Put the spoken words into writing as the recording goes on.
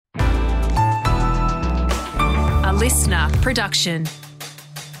listener production. You're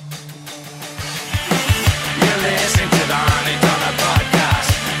listening to the Honey Dollar Podcast,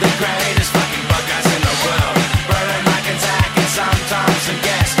 the greatest fucking podcast in the world. Brother Mike and Zach and sometimes some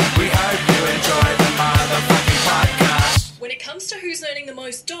guests. We hope you enjoy the motherfucking podcast. When it comes to who's earning the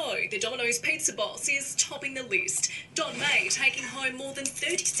most dough, the Domino's pizza boss is topping the list. Don May taking home more than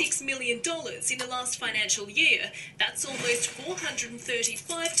 $36 million in the last financial year. That's almost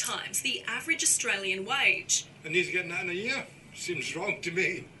 435 times the average Australian wage. And he's getting that in a year. Seems wrong to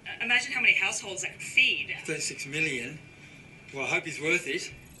me. Imagine how many households that could feed. 36 million. Well, I hope he's worth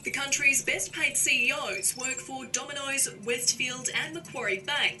it. The country's best paid CEOs work for Domino's, Westfield and Macquarie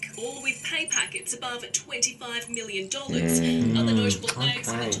Bank, all with pay packets above $25 million. Other notable names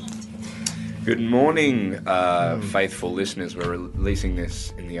at the top. Good morning, faithful listeners. We're releasing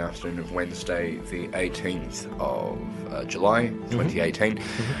this in the afternoon of Wednesday, the 18th of July, 2018.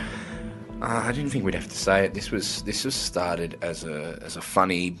 I didn't think we'd have to say it. This was started as a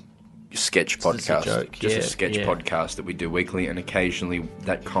funny sketch podcast, a sketch podcast that we do weekly, and occasionally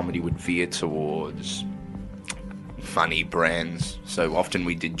that comedy would veer towards funny brands. So often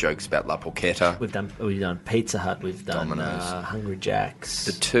we did jokes about La Porchetta. We've done Pizza Hut. We've done Domino's. Hungry Jack's.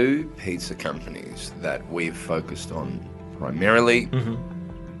 The two pizza companies that we've focused on primarily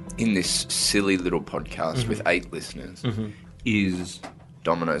in this silly little podcast with 8 listeners is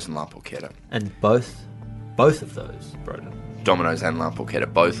Domino's and La Porchetta. And both of those, Broden, Domino's and La Porchetta,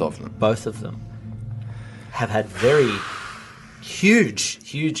 both of them have had very huge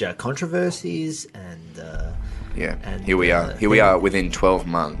controversies and here we are within 12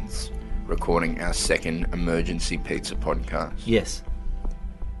 months recording our second emergency pizza podcast. Yes.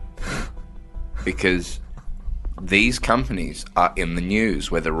 Because these companies are in the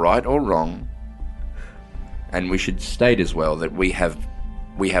news, whether right or wrong, and we should state as well that we have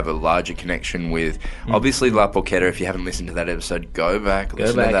a larger connection with, obviously, La Porchetta. If you haven't listened to that episode, go back,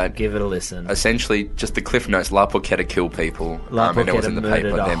 listen to that. Give it a listen. Essentially, just the cliff notes, La Porchetta kill people. La and it was Porchetta in the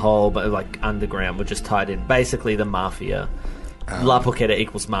murdered paper. a whole, underground, were just tied in. Basically, the mafia. La Porchetta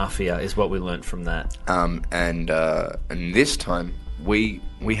equals mafia is what we learnt from that. And this time, we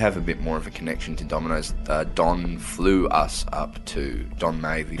have a bit more of a connection to Domino's. Don flew us up to, Don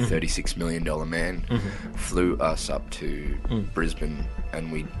May, the $36 million man, flew us up to Brisbane,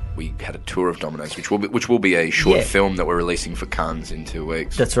 and we had a tour of Domino's, which will be a short film that we're releasing for Cannes in 2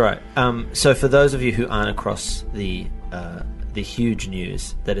 weeks. That's right. So for those of you who aren't across the huge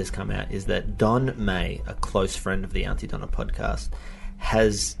news that has come out, is that Don May, a close friend of the Auntie Donna podcast,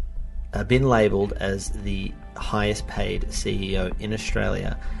 has been labelled as the highest paid CEO in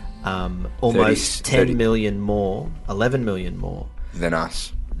Australia, almost 10 million more, 11 million more than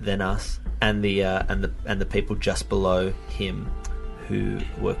us, and the people just below him who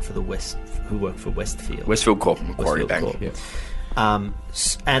work for Westfield Corp and Macquarie Bank. Yeah.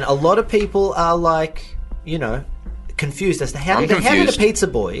 And a lot of people are confused as to how did a pizza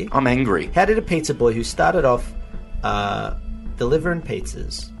boy? I'm angry. How did a pizza boy who started off delivering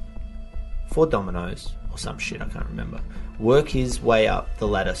pizzas for Domino's or some shit, I can't remember, work his way up the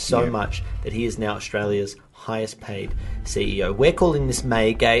ladder so much that he is now Australia's highest paid CEO? We're calling this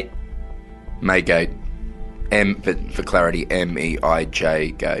Maygate. Maygate. But for clarity,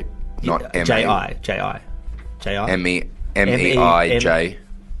 MEIJ gate, not J-I. MEIJ.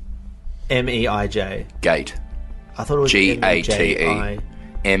 MEIJ. Gate. I thought it was GATE.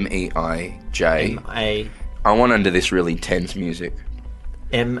 MEIJ. I want under this really tense music.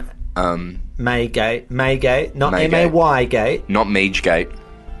 Maygate, not Maygate. M-A-Y gate. Not Meej Gate.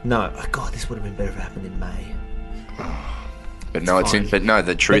 No, oh God, this would have been better if it happened in May. But no,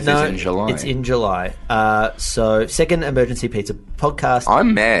 the truth is in July. It's in July. So, second emergency pizza podcast.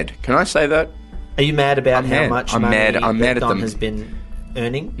 I'm mad. Can I say that? Are you mad about how much money that Don has been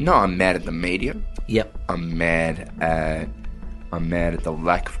earning? No, I'm mad at the media. Yep. I'm mad at the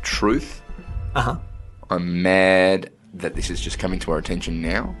lack of truth. I'm mad that this is just coming to our attention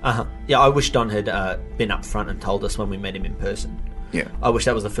now. Yeah, I wish Don had been upfront and told us when we met him in person. Yeah. I wish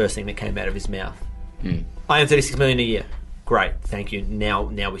that was the first thing that came out of his mouth. I am 36 million a year. Great, thank you. Now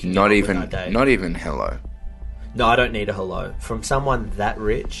we can not get on with our day. Not even hello. No, I don't need a hello from someone that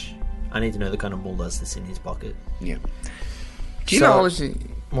rich. I need to know the kind of mullahs that's in his pocket. Yeah. Do you know?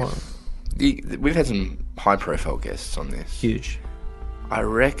 What? We've had some high-profile guests on this. Huge. I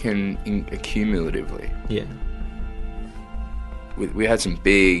reckon, cumulatively. Yeah. We had some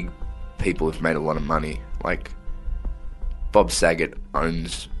big people who've made a lot of money. Like Bob Saget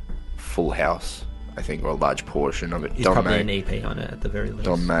owns Full House, I think, or a large portion of it. He's probably an EP on it at the very least.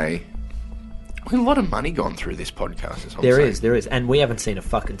 Don May A lot of money gone through this podcast. Is what I'm There saying. is, and we haven't seen a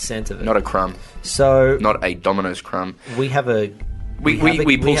fucking cent of it. Not a crumb. So Not a Domino's crumb. we have a We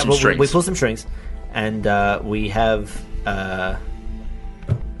pull some strings. We pull some strings, and we have the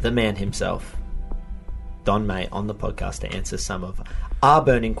man himself, Don May, on the podcast to answer some of our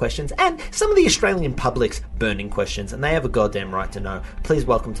burning questions and some of the Australian public's burning questions, and they have a goddamn right to know. Please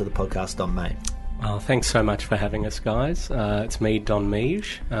welcome to the podcast, Don May. Oh, thanks so much for having us, guys. It's me, Don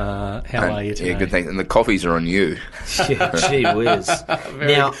Meege. How are you today? Yeah, good thanks. And the coffees are on you. Gee whiz.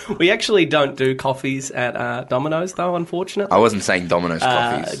 Now, We actually don't do coffees at Domino's, though, unfortunately. I wasn't saying Domino's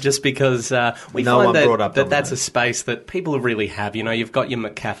coffees. Just because we No one find brought up that that's Domino's. a space that people really have. You know, you've got your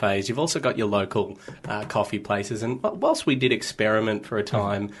McCafes, you've also got your local coffee places. And whilst we did experiment for a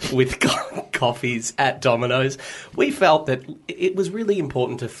time with coffees at Domino's, we felt that it was really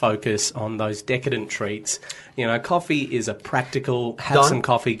important to focus on those decadent treats. You know, coffee is a practical, have Don? some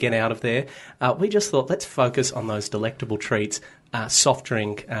coffee, get out of there. We just thought, let's focus on those delectable treats. Soft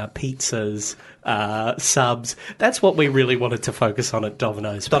drink, pizzas, subs. That's what we really wanted to focus on at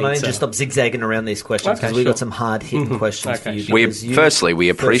Domino's Don, I need Pizza. to stop zigzagging around these questions because Okay, we've got sure. some hard-hitting questions for Okay, you. sure. because Firstly, we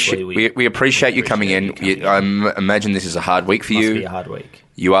appreciate we appreciate you coming in. I imagine this is a hard week for must you. be a hard week.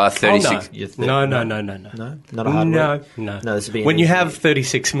 You are Oh, 36. You think- no. No, not a hard week. No. No, this would be an when you easy have week.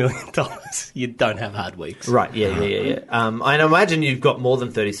 $36 million, you don't have hard weeks. Right, yeah. I imagine you've got more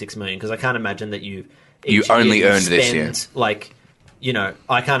than 36 million because I can't imagine that you You each only year earned this year. Like, you know,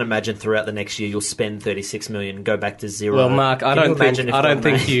 I can't imagine throughout the next year you'll spend 36 million and go back to zero. Well, Mark, I Can you don't imagine think if I don't Don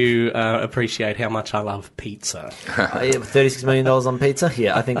think May- you appreciate how much I love pizza. $36 million on pizza?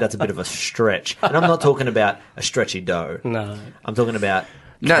 Yeah, I think that's a bit of a stretch. And I'm not talking about a stretchy dough. No. I'm talking about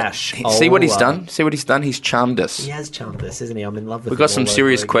No, cash. see what he's Oh, done. See what he's done. He's charmed us. He has charmed us, isn't he? I'm in love with We've him got some all over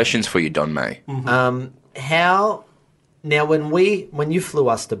serious again. questions for you, Don May. How... Now, when you flew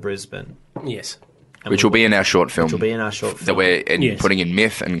us to Brisbane... Yes. Which will be in our short film. Which will be in our short that film. we're Yes. putting in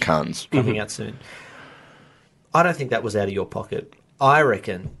Myth and Cons. coming out soon. I don't think that was out of your pocket. I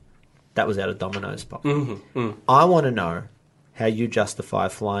reckon that was out of Domino's pocket. I want to know how you justify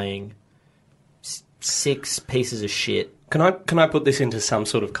flying 6 pieces of shit. Can I put this into some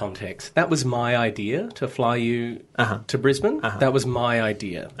sort of context? That was my idea to fly you to Brisbane. That was my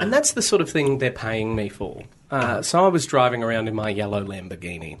idea. And that's the sort of thing they're paying me for. So I was driving around in my yellow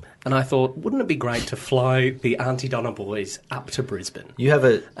Lamborghini, and I thought, wouldn't it be great to fly the Auntie Donna boys up to Brisbane? You have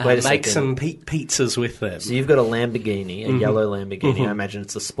a... Wait a make second. some pizzas with them. So you've got a Lamborghini, a yellow Lamborghini. I imagine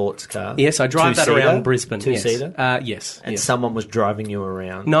it's a sports car. Yes, I drive that Two-seater? around Brisbane. Yes. Two-seater? Yes. And yes. someone was driving you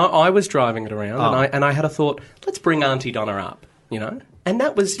around. No, I was driving it around, Oh. and I had a thought, let's bring Auntie Donna up, you know? And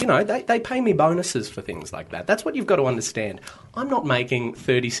that was, you know, they pay me bonuses for things like that. That's what you've got to understand. I'm not making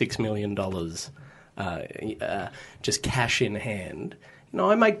 $36 million just cash in hand. You know,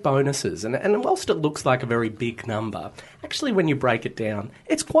 I make bonuses, and whilst it looks like a very big number, actually when you break it down,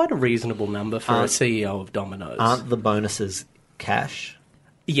 it's quite a reasonable number for a CEO of Domino's. Aren't the bonuses cash?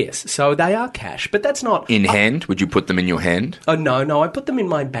 Yes, so they are cash, but that's not... In hand? Would you put them in your hand? Oh, no, I put them in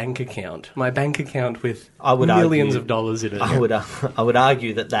my bank account. My bank account with I would millions argue- of dollars in it. I would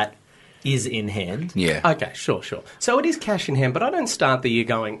argue that is in hand. Yeah. Okay, sure. So it is cash in hand, but I don't start the year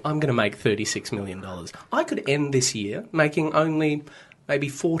going, I'm going to make $36 million. I could end this year making only maybe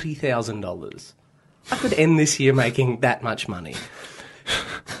 $40,000. I could end this year making that much money.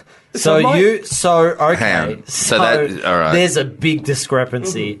 Okay. Hang So that- all right. there's a big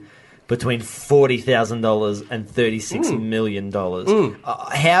discrepancy between $40,000 and $36 million.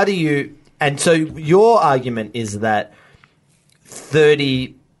 How do you? And so your argument is that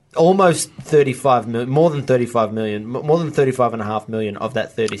almost 35 million, more than 35 million, more than 35.5 million of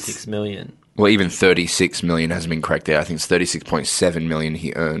that 36 million. Well, even 36 million hasn't been cracked out. I think it's 36.7 million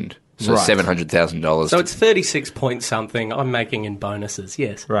he earned. So Right. $700,000. So it's 36 point something I'm making in bonuses,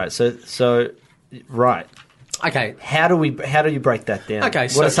 yes. Right. So right. Okay, How do you break that down? Okay,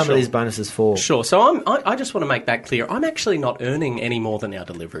 What so are some sure. of these bonuses for? sure. So I just want to make that clear. I'm actually not earning any more than our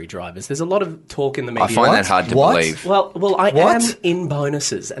delivery drivers. There's a lot of talk in the media. I find that hard to What? believe. Well, I What? am in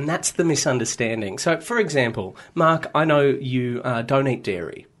bonuses, and that's the misunderstanding. So, for example, Mark, I know you don't eat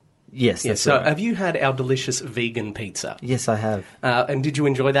dairy. Yes. Yeah, That's so right. have you had our delicious vegan pizza? Yes, I have. And did you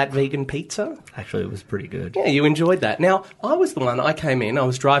enjoy that vegan pizza? Actually, it was pretty good. Yeah, you enjoyed that. Now, I was the one, I came in, I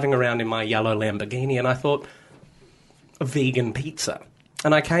was driving around in my yellow Lamborghini, and I thought, a vegan pizza.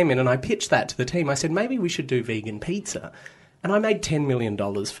 And I came in and I pitched that to the team. I said, maybe we should do vegan pizza. And I made $10 million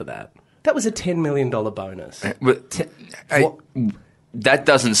for that. That was a $10 million bonus. But that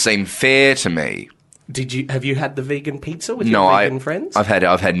doesn't seem fair to me. Have you had the vegan pizza with No, your vegan friends? I've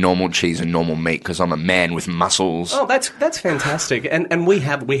had normal cheese and normal meat because I'm a man with muscles. Oh, that's fantastic, and we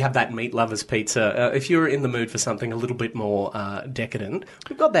have that meat lovers pizza. If you're in the mood for something a little bit more decadent,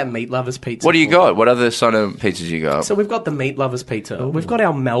 we've got that meat lovers pizza. What do you for got? What other sort of pizzas you got? So we've got the meat lovers pizza. We've got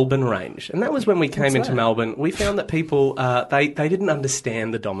our Melbourne range, and that was when we came into Melbourne. We found that people they didn't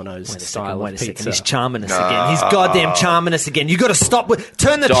understand the Domino's style Wait a of second. pizza. He's charming us again. He's goddamn charming us again. You got to stop with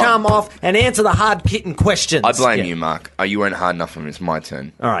turn the Dom. charm off and answer the hard hitting questions. I blame Yeah. you, Mark. You weren't hard enough for me. It's my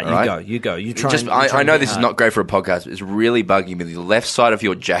turn. All right, you go. You try. Just, and, you try I and know get this is hard. not great for a podcast, but it's really bugging me. The left side of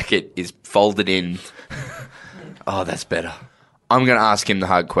your jacket is folded in. Oh, that's better. I'm going to ask him the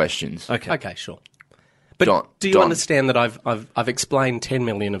hard questions. Okay, sure. But Don- do you Don. understand that I've explained 10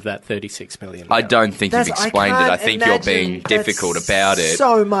 million of that 36 million? I don't think you've explained it. I can't think you're imagine being difficult about it.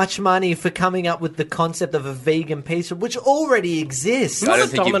 So much money for coming up with the concept of a vegan pizza, which already exists. I Not don't at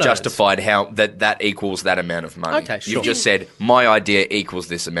think you've Domino's. justified how that equals that amount of money. Okay, sure. You've just said, my idea equals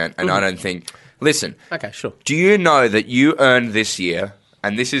this amount, and I don't think... Listen, Okay, sure. do you know that you earned this year,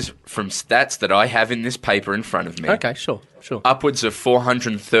 and this is from stats that I have in this paper in front of me, Okay, sure. upwards of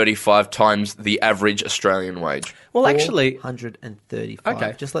 435 times the average Australian wage. Well, actually, 135.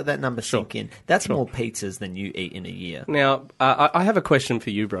 Okay. Just let that number sink in. That's more pizzas than you eat in a year. now I have a question for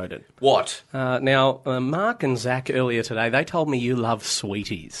you, Broden. What? Mark and Zach earlier today, they told me you love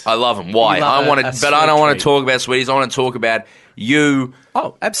sweeties. I love them. Why? You love I want a to, but I don't sweet want treat. to talk about sweeties. I want to talk about you.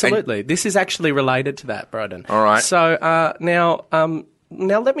 Oh, absolutely. This is actually related to that, Broden. All right. So now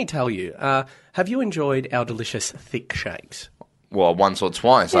let me tell you, have you enjoyed our delicious thick shakes? Well, once or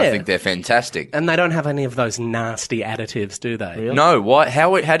twice. I Yeah. think they're fantastic. And they don't have any of those nasty additives, do they? No, what?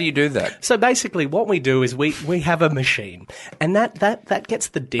 How do you do that? So basically, what we do is we have a machine, and that gets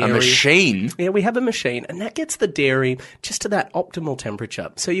the dairy. A machine? Yeah, we have a machine, and that gets the dairy just to that optimal temperature.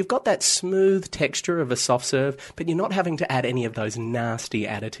 So you've got that smooth texture of a soft serve, but you're not having to add any of those nasty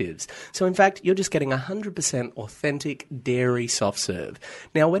additives. So in fact, you're just getting 100% authentic dairy soft serve.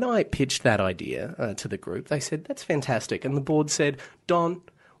 Now, when I pitched that idea to the group, they said, that's fantastic. And the board said, Don,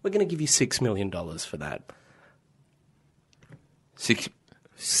 we're going to give you $6 million for that.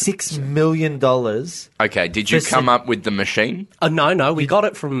 $6 million. Okay, did you Listen. come up with the machine? No, we got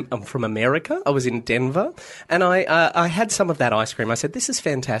it from America. I was in Denver, and I had some of that ice cream. I said, "This is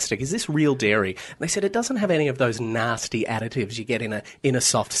fantastic. Is this real dairy?" And they said, "It doesn't have any of those nasty additives you get in a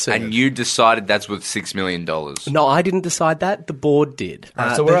soft serve." And you decided that's worth $6 million. No, I didn't decide that. The board did.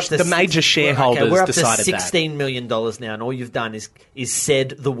 So we're up to the major shareholders we're up decided to that. $16 million now, and all you've done is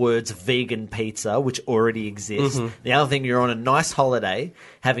said the words vegan pizza, which already exists. Mm-hmm. The other thing, you're on a nice holiday,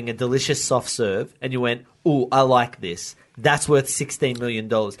 having a delicious soft serve, and you went, ooh, I like this. That's worth $16 million.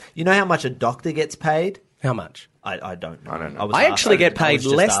 You know how much a doctor gets paid? How much? I don't know. I don't know. was I actually asking. get I paid was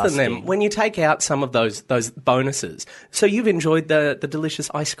just less than them asking. when you take out some of those bonuses. So you've enjoyed the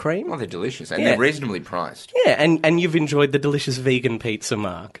delicious ice cream? Oh, they're delicious, and Yeah. they're reasonably priced. Yeah, and you've enjoyed the delicious vegan pizza,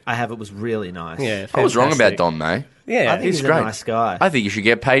 Mark. I have. It was really nice. Yeah, I was wrong about fantastic. Don May. Yeah, I think he's a great. nice guy. I think you should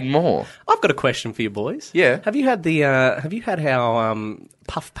get paid more. I've got a question for you boys. Yeah. Have you had our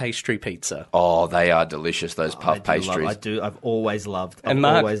puff pastry pizza? Oh, they are delicious, those puff I do pastries. I do. I've always loved. And I've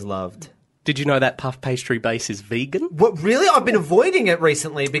Mark- always loved. Did you know that puff pastry base is vegan? What, really? I've been avoiding it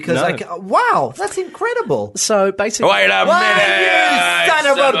recently because No. wow, that's incredible. So basically, Wait a Why, minute! you son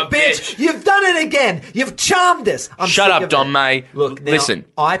of a bitch! You've done it again! You've charmed us! I'm Shut sick up, of Don it. May. Look, now, Listen.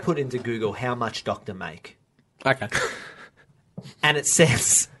 I put into Google how much Dr. make, Okay. and it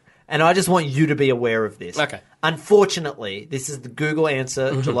says, and I just want you to be aware of this. Okay. Unfortunately, this is the Google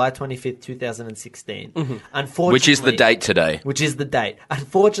answer, July 25th, 2016. Unfortunately, Which is the date today. Which is the date.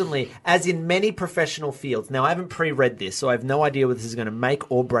 Unfortunately, as in many professional fields, now I haven't pre-read this, so I have no idea whether this is going to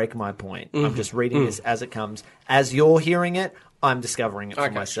make or break my point. I'm just reading this as it comes. As you're hearing it, I'm discovering it for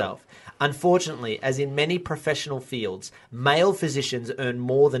Okay, myself. Unfortunately, as in many professional fields, male physicians earn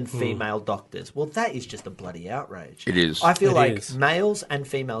more than female doctors. Well, that is just a bloody outrage. It is. I feel It like is. males and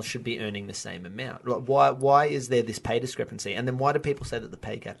females should be earning the same amount. Like, why is there this pay discrepancy? And then why do people say that the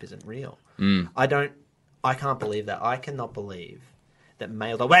pay gap isn't real? I can't believe that. I cannot believe that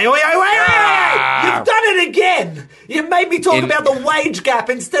male... Wait! You've done it again! You made me talk about the wage gap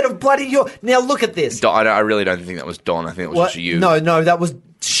instead of bloody your... Now look at this. Don, I really don't think that was Don. I think it was What? just you. No, that was...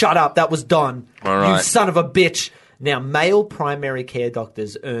 Shut up. That was Don. All right. You son of a bitch. Now, male primary care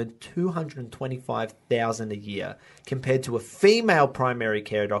doctors earn $225,000 a year. compared to a female primary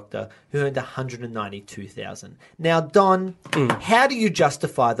care doctor who earned $192,000. Now, Don, how do you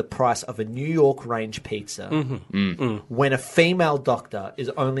justify the price of a New York range pizza when a female doctor is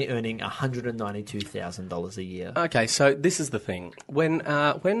only earning $192,000 a year? Okay, so this is the thing. When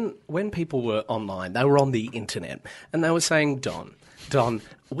people were online, they were on the internet, and they were saying, Don,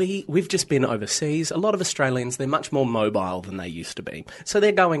 we've just been overseas. A lot of Australians, they're much more mobile than they used to be. So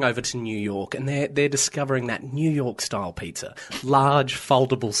they're going over to New York, and they're discovering that New York-style pizza. Large,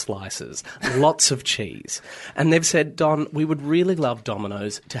 foldable slices, lots of cheese. And they've said, Don, we would really love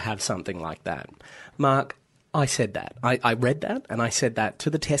Domino's to have something like that. Mark, I said that. I read that, and I said that to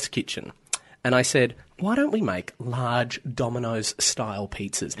the test kitchen. And I said, why don't we make large Domino's-style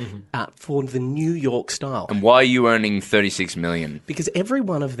pizzas for the New York style? And why are you earning $36 million? Because every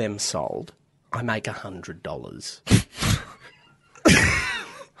one of them sold, I make $100.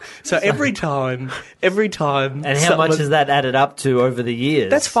 So every time... And how much has that added up to over the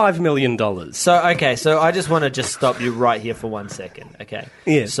years? That's $5 million. So I just want to just stop you right here for 1 second, okay?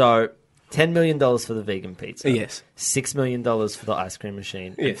 Yeah. So, $10 million for the vegan pizza. Yes. $6 million for the ice cream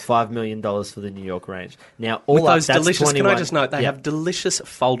machine. Yes. And $5 million for the New York range. Now, all With up, those that's delicious... 21. Can I just note, they Yeah. have delicious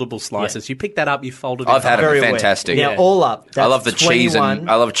foldable slices. You pick that up, you fold it I've had Very it. aware. Fantastic. Now, Yeah. all up, that's I love the cheese 21 and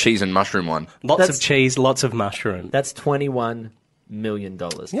I love cheese and mushroom one. Lots That's- of cheese, lots of mushroom. That's $21 million.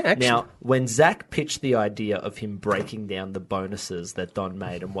 Yeah, actually. Now, when Zach pitched the idea of him breaking down the bonuses that Don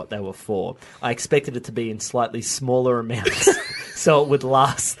made and what they were for, I expected it to be in slightly smaller amounts, so it would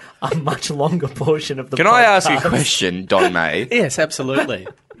last a much longer portion of the Can I ask you a podcast. question, Don May? Yes, absolutely.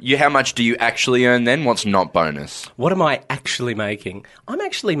 How much do you actually earn then? What's not bonus? What am I actually making? I'm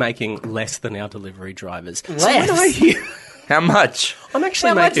actually making less than our delivery drivers. So Less? when I hear... How much? I'm actually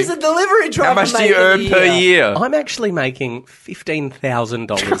How much making... is a delivery driver How much do make you a earn per year? I'm actually making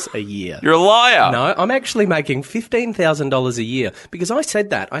 $15,000 a year. You're a liar. No, I'm actually making $15,000 a year because I said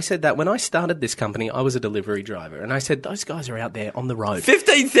that. I said that when I started this company, I was a delivery driver, and I said those guys are out there on the road.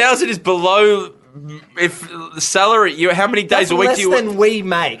 15,000 is below if the salary. How many days That's a week less do you? than we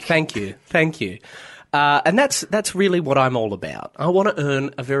make. Thank you. And that's really what I'm all about. I want to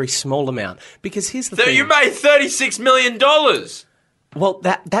earn a very small amount because here's the thing. You made $36 million. Well,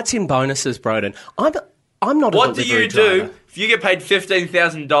 that's in bonuses, Broden. I'm not. What a do delivery you do driver. if you get paid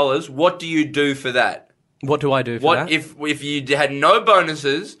 $15,000? What do you do for that? What do I do for What that? if you had no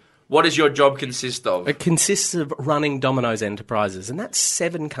bonuses? What does your job consist of? It consists of running Domino's Enterprises, and that's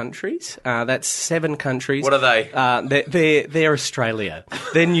 7 countries. That's 7 countries. What are they? They're Australia.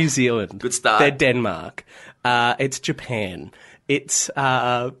 They're New Zealand. Good start. They're Denmark. It's Japan. It's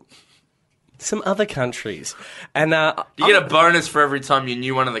some other countries. And Do you get a bonus for every time you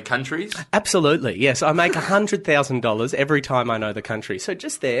knew one of the countries? absolutely, yes. I make $100,000 every time I know the country. So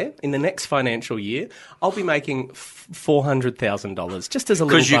just there, in the next financial year, I'll be making $400,000 just as a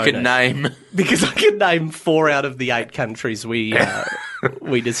little bonus. Because you can name. Because I can name 4 out of the 8 countries we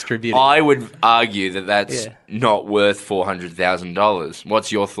distribute. I would argue that that's Yeah. not worth $400,000.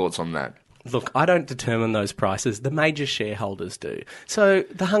 What's your thoughts on that? Look, I don't determine those prices. The major shareholders do. So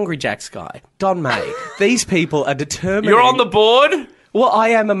the Hungry Jacks guy, Don May, these people are determining... You're on the board? Well, I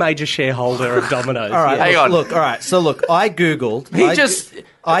am a major shareholder of Domino's. All right, yeah. Hang on. Look, all right. So look, I googled.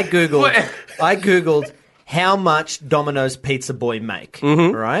 I googled how much Domino's Pizza Boy make.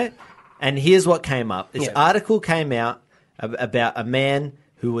 Right, and here's what came up. This Yeah. article came out about a man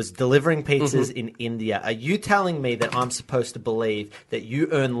who was delivering pizzas in India. Are you telling me that I'm supposed to believe that you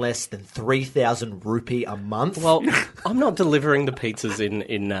earn less than 3,000 rupee a month? Well, I'm not delivering the pizzas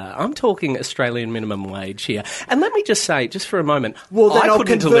in I'm talking Australian minimum wage here. And let me just say, just for a moment, well, then I I'll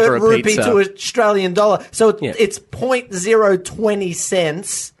couldn't convert deliver a rupee pizza. to Australian dollar. So Yeah. it's 0.020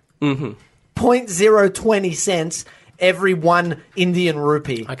 cents. 0.020 cents every 1 Indian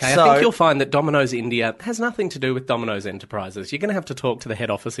rupee. Okay, So- I think you'll find that Domino's India has nothing to do with Domino's Enterprises. You're going to have to talk to the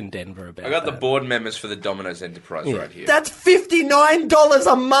head office in Denver about I got the that. board members for the Domino's Enterprise right here. That's $59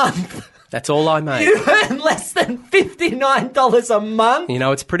 a month. That's all I make. You earn less than $59 a month. You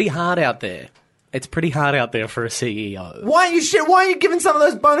know, it's pretty hard out there. It's pretty hard out there for a CEO. Why are you giving some of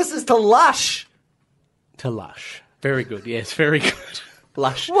those bonuses to Lush? To Lush. Very good, yes, very good.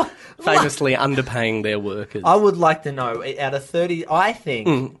 Lush What? famously underpaying their workers. I would like to know, out of 30, I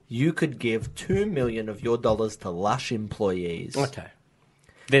think you could give $2 million of your dollars to Lush employees. Okay.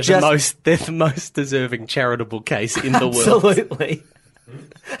 They're Just- the most deserving charitable case in the world. Absolutely.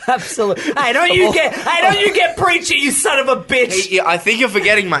 Absolutely. Hey, don't you get preachy, you son of a bitch. I think you're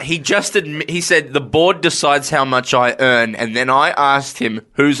forgetting, mate. He said the board decides how much I earn, and then I asked him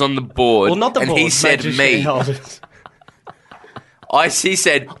who's on the board, Well, not the and board, he said major me. shareholders. He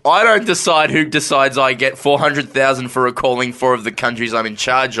said, I don't decide who decides I get 400,000 for recalling 4 of the countries I'm in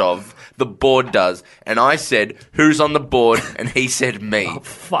charge of. The board does. And I said, who's on the board? And he said me.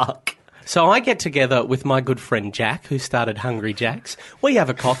 Fuck. So I get together with my good friend Jack, who started Hungry Jack's. We have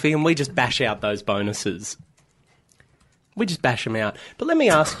a coffee and we just bash out those bonuses. We just bash them out. But let me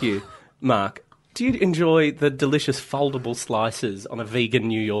ask you, Mark, do you enjoy the delicious foldable slices on a vegan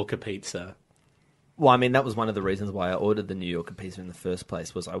New Yorker pizza? Well, I mean, that was one of the reasons why I ordered the New Yorker pizza in the first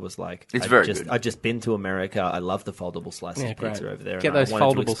place. Was I was like, It's very good. I'd just been to America. I love the foldable slice Yeah, of pizza great. over there. Get and those I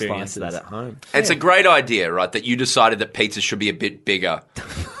wanted foldable to experience slices. that at home. It's a great idea, right, that you decided that pizza should be a bit bigger,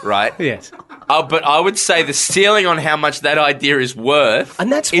 right? Yes. But I would say the ceiling on how much that idea is worth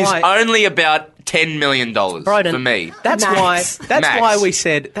And that's is why- only about $10 million Broden, for me. That's Max. why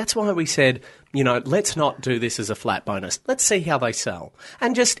we said, you know, let's not do this as a flat bonus. Let's see how they sell.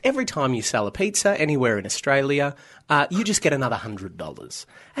 And just every time you sell a pizza anywhere in Australia, you just get another $100.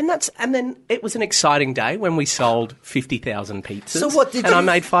 And then it was an exciting day when we sold 50,000 pizzas. So what did and you- I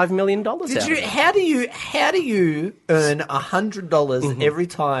made $5 million out Did of you? it. How do you earn $100 every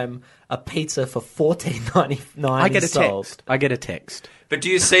time a pizza for $14.99 I get a is sold? text. I get a text. But do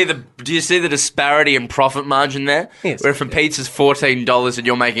you see the disparity in profit margin there? Yes. Where if a pizza's $14 and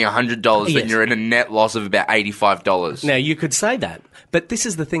you're making $100, Yes. then you're in a net loss of about $85. Now, you could say that. But this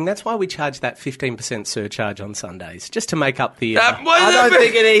is the thing. That's why we charge that 15% surcharge on Sundays, just to make up the... I don't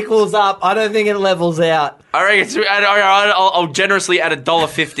think it equals up. I don't think it levels out. I reckon I'll generously add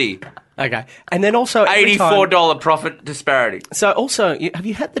 $1.50. Okay. And then also... every time- $84 profit disparity. So also, have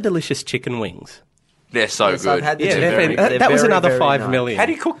you had the delicious chicken wings? They're so Yes, good. I've had the Yeah, chicken they're wings. fan- They're that was very, another very 5 nice. million. How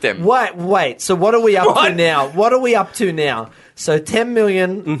do you cook them? Wait. So what are we up to What? now? What are we up to now? So 10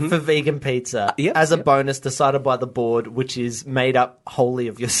 million for vegan pizza Yep, as a yep. bonus decided by the board, which is made up wholly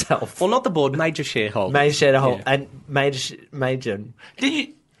of yourself. Well, not the board, major shareholder. Major shareholder Yeah. and major Did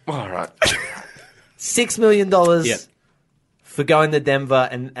you? All right. $6 million Yep. for going to Denver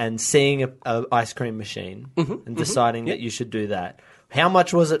and seeing a ice cream machine and deciding that you should do that. How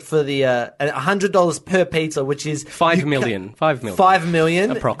much was it for the $100 per pizza, which is $5 million. $5 million. $5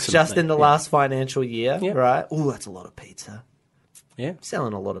 million Approximately, just in the yeah. last financial year, Yeah. right? Oh, that's a lot of pizza. Yeah.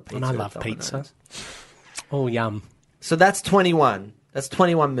 Selling a lot of pizza. And I at love Domino's. pizza. Oh, yum. So that's 21. That's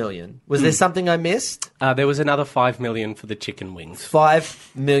 21 million. Was there something I missed? There was another $5 million for the chicken wings.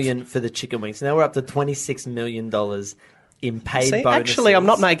 5 million for the chicken wings. Now we're up to $26 million in paid See, bonuses. actually, I'm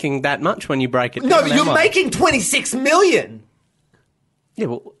not making that much when you break it No, down. but you're am I? making 26 million. Yeah,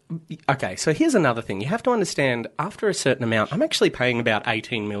 well, okay, so here's another thing. You have to understand, after a certain amount, I'm actually paying about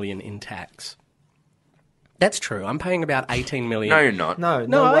 $18 million in tax. That's true. I'm paying about $18 million. No, you're not. No,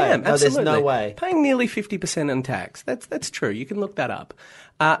 No, way. I am. No, Absolutely. there's no way. Paying nearly 50% in tax. That's true. You can look that up.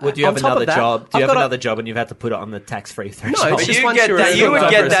 Well, do you on have top another of that, job? Do you I've have got a- another job and you've had to put it on the tax-free threshold? it's But just you once get you're that. in, You would over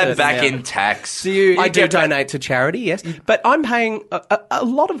get a that certain back amount. in tax. I do donate to charity, yes. But I'm paying a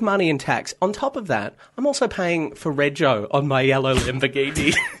lot of money in tax. On top of that, I'm also paying for Rego on my yellow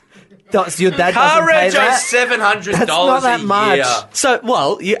Lamborghini. So your dad Car doesn't pay reg that? is $700 That's not that a much. year. So,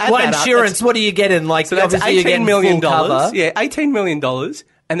 well, you add What that up, insurance? What are you getting? Like, So that's obviously you're $18 getting million. full cover. Yeah, $18 million.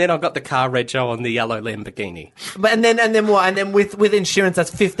 And then I've got the car Rego on the yellow Lamborghini. But and then what? And then with insurance,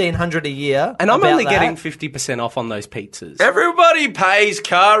 that's $1,500 a year. And I'm About only that. getting 50% off on those pizzas. Everybody pays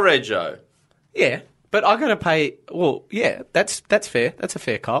car rego. Yeah, but I got to pay. Well, yeah, that's fair. That's a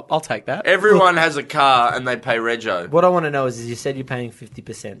fair cop. I'll take that. Everyone has a car and they pay rego. What I want to know is you said you're paying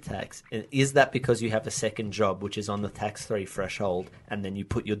 50% tax. And is that because you have a second job, which is on the tax-free threshold, and then you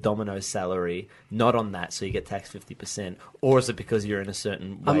put your Domino's salary not on that, so you get taxed 50%, or is it because you're in a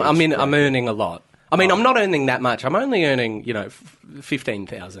certain? I'm wage bracket? earning a lot. I mean, I'm not earning that much. I'm only earning,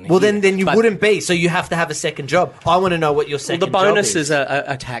 $15,000. Well, then you wouldn't be. So you have to have a second job. I want to know what your second The job bonuses is.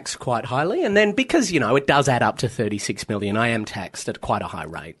 are taxed quite highly, and then because it does add up to $36 million, I am taxed at quite a high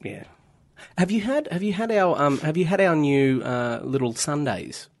rate. Yeah. Have you had our new little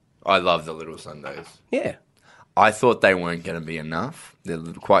sundaes? I love the little Sundays. Yeah. I thought they weren't going to be enough. They're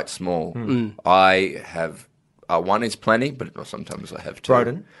quite small. I have one is plenty, but sometimes I have two.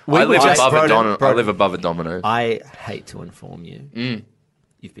 Broden. I live above Broden, a Domino. I Broden. live above a Domino's. I hate to inform you.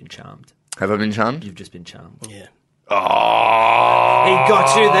 You've been charmed. Have I been charmed? You've just been charmed. Yeah. Oh, He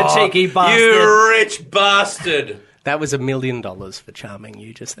got you, the cheeky bastard. you rich bastard! That was $1 million for charming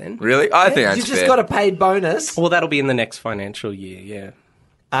you just then. Really? I think that's You just fair. got a paid bonus. Well, that'll be in the next financial year. Yeah.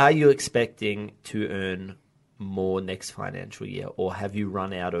 Are you expecting to earn more next financial year, or have you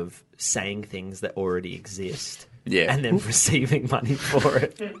run out of saying things that already exist? Yeah. And then receiving money for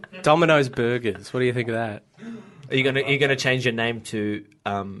it. Domino's Burgers. What do you think of that? Are you gonna change your name to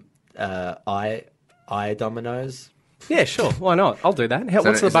I Domino's? Yeah, sure. Why not? I'll do that.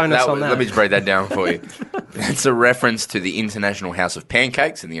 What's the bonus on that? Let me just break that down for you. It's a reference to the International House of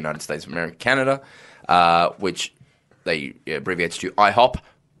Pancakes in the United States of America, Canada, which they abbreviates to IHOP.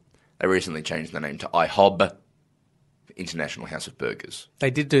 They recently changed the name to IHOB, International House of Burgers.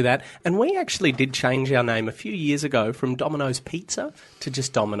 They did do that. And we actually did change our name a few years ago from Domino's Pizza to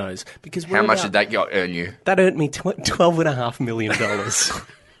just Domino's. Because How much did that earn you? That earned me $12.5 million.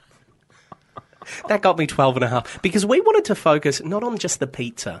 That got me 12.5 because we wanted to focus not on just the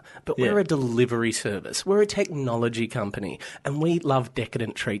pizza, but we're a delivery service. We're a technology company, and we love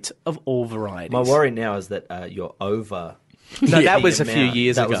decadent treats of all varieties. My worry now is that you're over. No, that was a few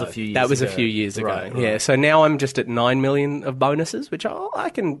years ago. That was a few years ago. Right. Right. Yeah, so now I'm just at 9 million of bonuses, which I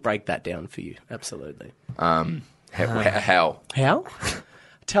can break that down for you. Absolutely. How? How?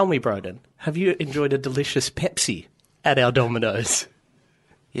 Tell me, Broden, have you enjoyed a delicious Pepsi at our Domino's?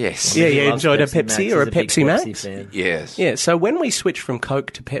 Yes. Yeah, He you loves enjoyed a Max. Pepsi He's or a a big Pepsi Pepsi Max? fan. Yes. Yeah, so when we switched from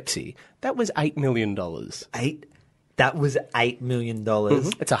Coke to Pepsi, that was $8 million. That was $8 million.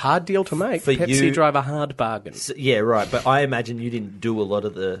 It's a hard deal to make. For Pepsi you- drive a hard bargain. So, yeah, right. But I imagine you didn't do a lot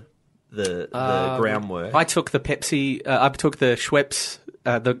of the groundwork. I took the Pepsi, I took the Schweppes,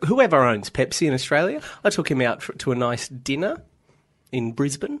 whoever owns Pepsi in Australia, I took him out to a nice dinner in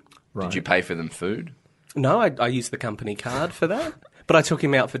Brisbane. Did you pay for them food? No, I used the company card for that. But I took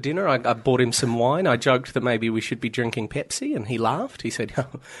him out for dinner. I bought him some wine. I joked that maybe we should be drinking Pepsi, and he laughed. He said, oh,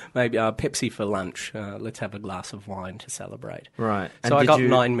 maybe Pepsi for lunch. Let's have a glass of wine to celebrate. Right. So And I did got you-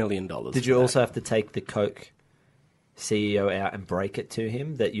 $9 million. Did you also have to take the Coke CEO out and break it to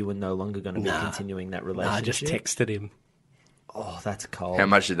him that you were no longer going to be continuing that relationship? I just texted him. Oh, that's cold. How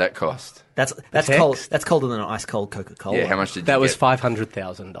much did that cost? That's text? cold. That's colder than an ice cold Coca-Cola. Yeah, how much did That you was get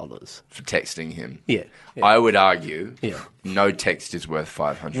 $500,000. for texting him? Yeah. I would argue Yeah. no text is worth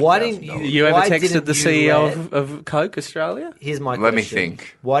 $500,000. Why didn't you? You ever Why texted didn't the you CEO let- of Coke Australia? Here's my Let me question.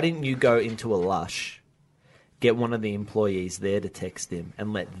 think. Why didn't you go into a Lush, get one of the employees there to text him,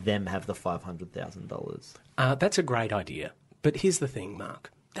 and let them have the $500,000? That's a great idea. But here's the thing,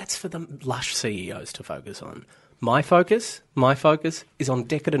 Mark. That's for the Lush CEOs to focus on. My focus is on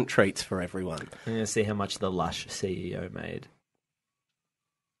decadent treats for everyone. I'm going to see how much the Lush CEO made.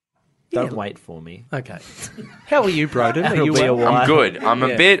 Yeah. Don't wait for me. Okay. How are you, Broden? Are It'll you be a well? while. I'm good. I'm Yeah.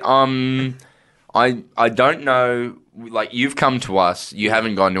 a bit. I don't know. Like you've come to us. You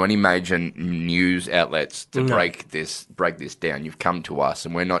haven't gone to any major news outlets to break this down. You've come to us,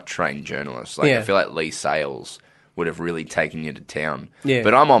 and we're not trained journalists. Like Yeah. I feel like Lee Sales would have really taken you to town. Yeah.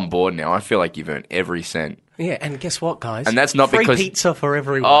 But I'm on board now. I feel like you've earned every cent. Yeah, and guess what, guys? And that's not Free because- pizza for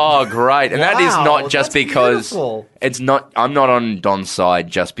everyone. Oh, great! And that is Wow, not just that's because beautiful. it's not. I'm not on Don's side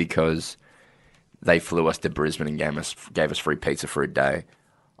just because they flew us to Brisbane and gave us free pizza for a day.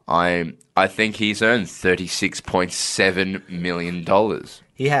 I think he's earned $36.7 million,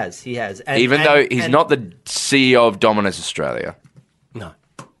 He has. And, even though he's not the CEO of Domino's Australia. No.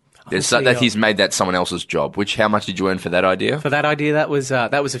 There's CEO. that he's made that someone else's job. Which how much did you earn for that idea? For that idea, that was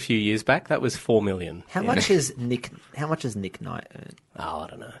a few years back. That was $4 million. How much has Nick Knight earned? Oh, I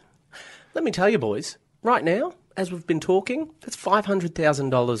don't know. Let me tell you, boys. Right now, as we've been talking, that's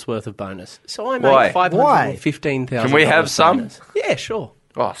 $500,000 worth of bonus. So I Why? made $515,000. Can we have some? bonus. Yeah, sure.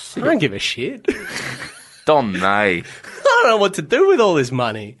 Oh, I sick. don't give a shit. Don May. I don't know what to do with all this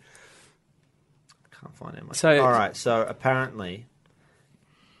money. Can't find it. So- all right. So apparently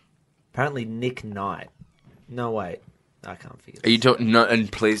Nick Knight. No, wait. I can't figure. Are you talking? No, and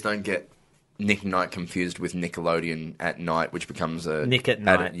please don't get Nick Knight confused with Nickelodeon at Night, which becomes a Nick at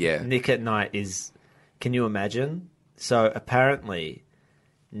Night. yeah. Nick at Night is. Can you imagine? So apparently,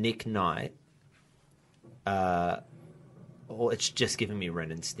 Nick Knight. It's just giving me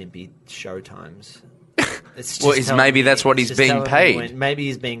Ren and Stimpy showtimes. It's just Well, it's telling maybe me- that's what it's he's just being telling me paid. maybe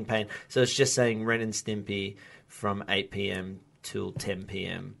he's being paid. So it's just saying Ren and Stimpy from 8 p.m. till 10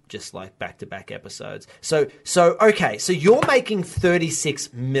 p.m. just like back-to-back episodes. So okay, so you're making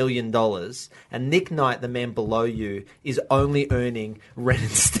 $36 million and Nick Knight, the man below you, is only earning Ren and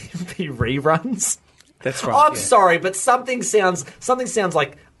Stimpy reruns? That's right. I'm sorry, but something sounds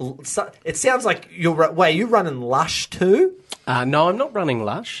like it sounds like you're. Wait, you running Lush too? No, I'm not running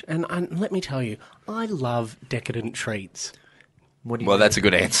Lush, and let me tell you, I love decadent treats. What do you Well, mean? that's a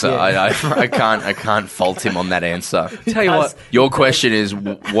good answer. Yeah. I can't fault him on that answer. Tell you what, Your question is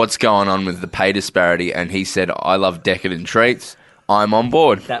what's going on with the pay disparity, and he said I love decadent treats. I'm on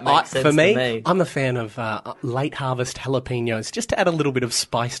board. That makes sense for me, to me. I'm a fan of late harvest jalapenos, just to add a little bit of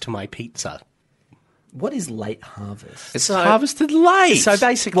spice to my pizza. What is late harvest? It's harvested late. So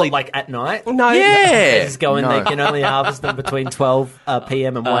basically, Like at night? no, Yeah. They just go in, No. they can only harvest them between 12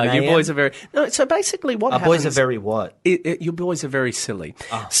 p.m. and 1 a.m. you boys are very no. So basically, what Our happens? boys are very what? Your boys are very silly.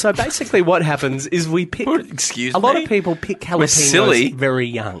 So basically, what happens is we pick. Excuse a lot me? of people pick We're silly? jalapenos very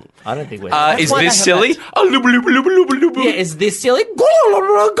young. I don't think we're... Is why this they have silly? Oh, loob, loob, loob, loob, loob, loob. yeah, is this silly?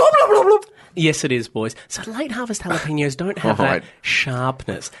 Yes, it is, boys. So late harvest jalapenos don't have All that right.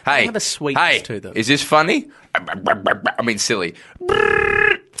 sharpness. They Hey, have a sweetness hey, to them. is this funny? I mean, silly.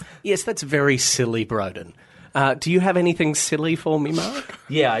 Yes, that's very silly, Broden. Do you have anything silly for me, Mark?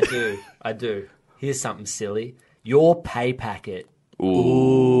 Yeah, I do. Here's something silly. Your pay packet.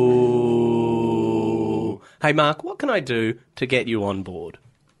 Ooh. Hey, Mark, what can I do to get you on board?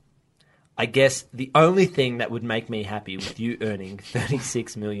 I guess the only thing that would make me happy with you earning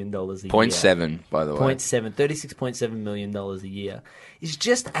 $36 million a year. 0.7, by the way. $36.7 million a year is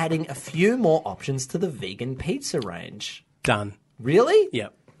just adding a few more options to the vegan pizza range. Done. Really?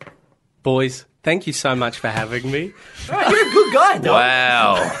 Yep. Boys, thank you so much for having me. Right, you're a good guy, Dom.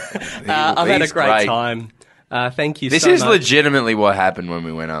 Wow. I've had a He's great time. Thank you This so is much. legitimately what happened when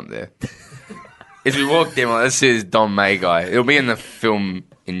we went up there. Is we walked in, like, let's see this Don May guy. It'll be in the film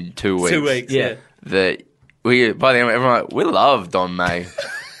in 2 weeks. 2 weeks, Yeah. That by the end, everyone like, we love Don May.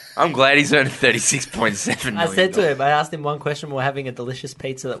 I'm glad he's earned $36.7 million. I said to him, I asked him one question. We're having a delicious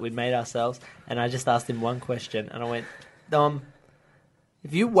pizza that we'd made ourselves, and I just asked him one question, and I went, Dom,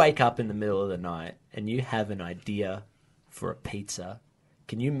 if you wake up in the middle of the night and you have an idea for a pizza,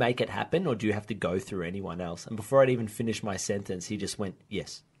 can you make it happen, or do you have to go through anyone else? And before I'd even finish my sentence, he just went,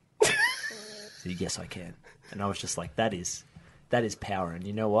 yes. So, yes, I can. And I was just like, that is power. And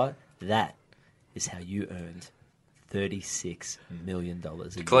you know what? That is how you earned $36 million a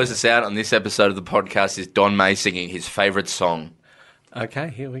year. Close us out on this episode of the podcast is Don May singing his favourite song. Okay,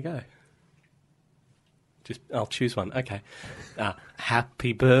 here we go. I'll choose one. Okay.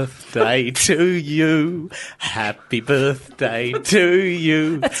 Happy birthday to you. Happy birthday to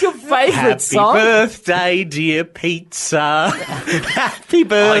you. That's your favourite Happy song? birthday, dear pizza. Happy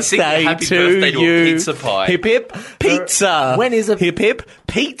birthday happy to birthday to a you. pizza pie. Hip hip pizza. When is a- hip hip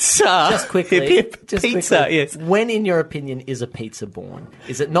pizza? Just quickly. Hip hip just pizza. quickly, Yes. When, in your opinion, is a pizza born?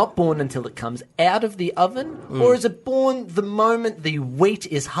 Is it not born until it comes out of the oven? Or is it born the moment the wheat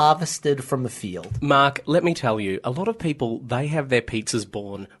is harvested from the field? Mark, let me tell you, a lot of people, they have their pizzas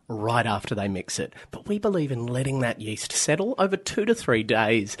born right after they mix it. But we believe in letting that yeast settle over 2 to 3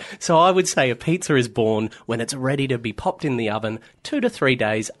 days. So I would say a pizza is born when it's ready to be popped in the oven 2 to 3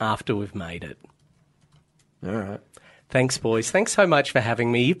 days after we've made it. All right. Thanks, boys. Thanks so much for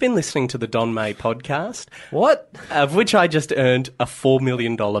having me. You've been listening to the Don May podcast, What? of which I just earned a $4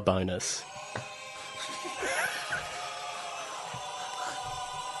 million bonus.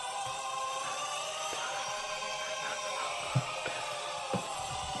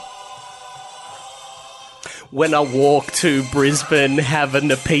 When I walk to Brisbane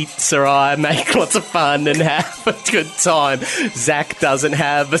having a pizza, I make lots of fun and have a good time. Zach doesn't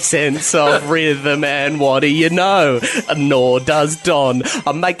have a sense of rhythm, and what do you know? Nor does Don.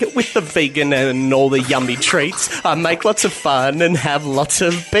 I make it with the vegan and all the yummy treats. I make lots of fun and have lots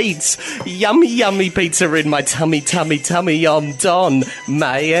of beats. Yummy, yummy pizza in my tummy, tummy, tummy. I'm Don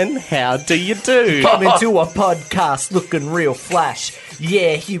May, and how do you do? Come into a podcast looking real flash.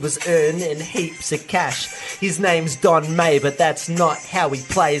 Yeah, he was earning heaps of cash. His name's Don May, but that's not how he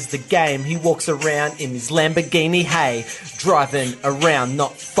plays the game. He walks around in his Lamborghini, hey, driving around,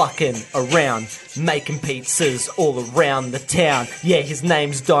 not fucking around, making pizzas all around the town. Yeah, his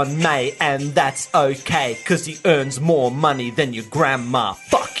name's Don May, and that's okay, 'cause he earns more money than your grandma.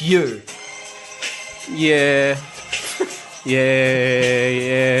 Fuck you. Yeah.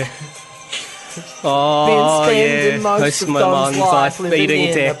 Yeah. Oh, Been yeah. spending most of my Don's mom's life living eating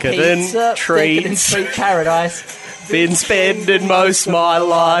in decadent decadent treats. treat paradise. Been spending most my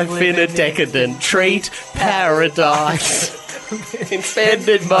life in a decadent treat paradise. Been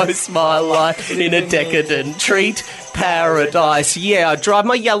spending most my life in a decadent treat paradise. Yeah, I drive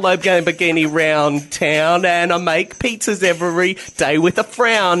my yellow Lamborghini round town and I make pizzas every day with a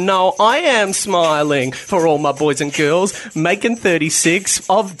frown. No, I am smiling for all my boys and girls, making 36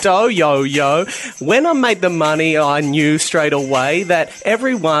 of dough, yo. When I made the money, I knew straight away that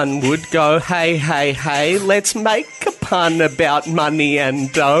everyone would go, hey, let's make a pun about money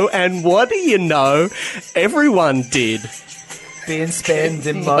and dough. And what do you know? Everyone did. Been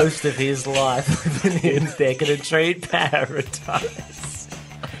spending most of his life living in decadent treat paradise.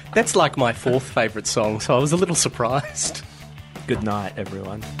 That's like my 4th favourite song, so I was a little surprised. Good night,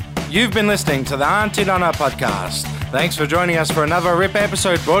 everyone. You've been listening to the Auntie Donna podcast. Thanks for joining us for another RIP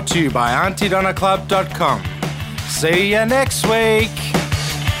episode brought to you by AuntieDonnaClub.com. See you next week.